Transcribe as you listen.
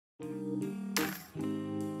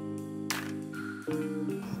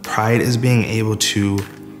Pride is being able to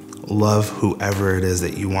love whoever it is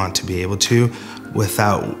that you want to be able to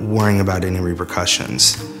without worrying about any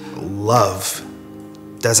repercussions. Love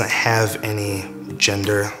doesn't have any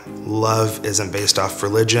gender. Love isn't based off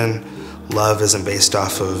religion. Love isn't based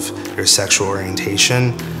off of your sexual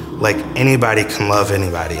orientation. Like, anybody can love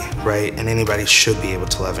anybody, right? And anybody should be able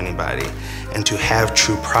to love anybody. And to have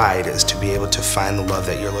true pride is to be able to find the love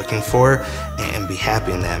that you're looking for and be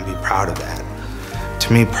happy in that and be proud of that.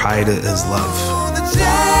 To me, pride is love.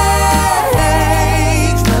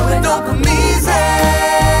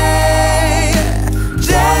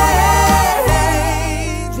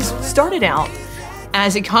 This started out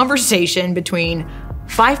as a conversation between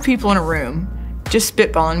 5 people in a room, just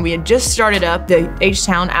spitballing. We had just started up the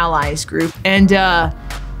H-Town Allies group, and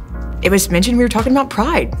it was mentioned we were talking about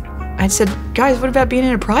pride. I said, guys, what about being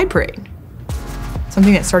in a pride parade?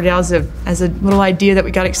 Something that started out as a little idea that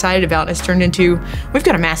we got excited about has turned into, we've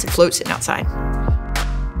got a massive float sitting outside.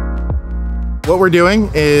 What we're doing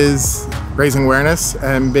is raising awareness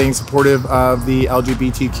and being supportive of the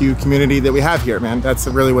LGBTQ community that we have here, man. That's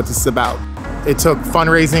really what this is about. It took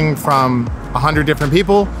fundraising from 100 different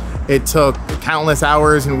people. It took countless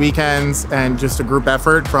hours and weekends and just a group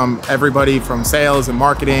effort from everybody from sales and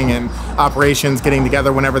marketing and operations getting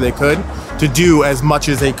together whenever they could to do as much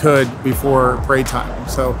as they could before parade time.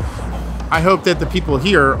 So I hope that the people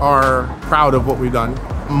here are proud of what we've done.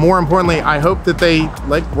 More importantly, I hope that they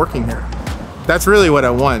like working here. That's really what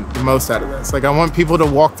I want the most out of this. Like, I want people to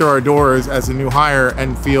walk through our doors as a new hire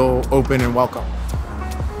and feel open and welcome.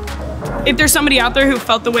 If there's somebody out there who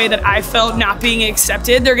felt the way that I felt not being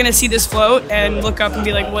accepted, they're gonna see this float and look up and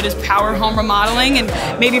be like, what is Power Home Remodeling?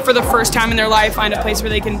 And maybe for the first time in their life, find a place where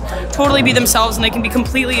they can totally be themselves and they can be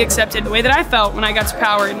completely accepted the way that I felt when I got to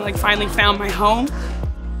Power and like finally found my home.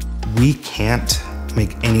 We can't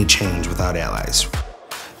make any change without allies.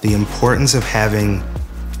 The importance of having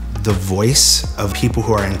the voice of people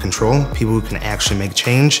who are in control, people who can actually make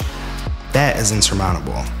change, that is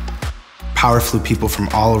insurmountable. Power flew people from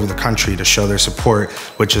all over the country to show their support,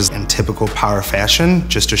 which is in typical Power fashion,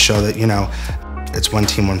 just to show that, you know, it's one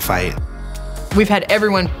team, one fight. We've had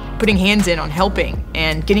everyone putting hands in on helping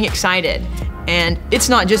and getting excited. And it's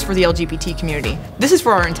not just for the LGBT community. This is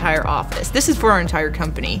for our entire office. This is for our entire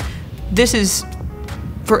company. This is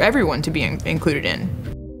for everyone to be included in.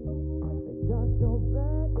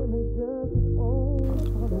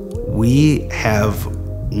 We have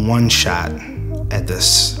one shot at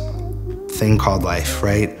this thing called life,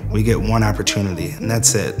 right? We get one opportunity, and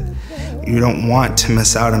that's it. You don't want to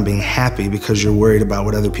miss out on being happy because you're worried about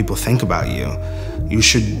what other people think about you. You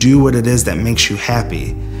should do what it is that makes you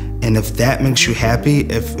happy. And if that makes you happy,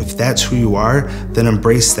 if that's who you are, then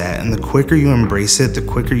embrace that. And the quicker you embrace it, the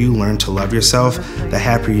quicker you learn to love yourself, the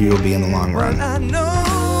happier you'll be in the long run.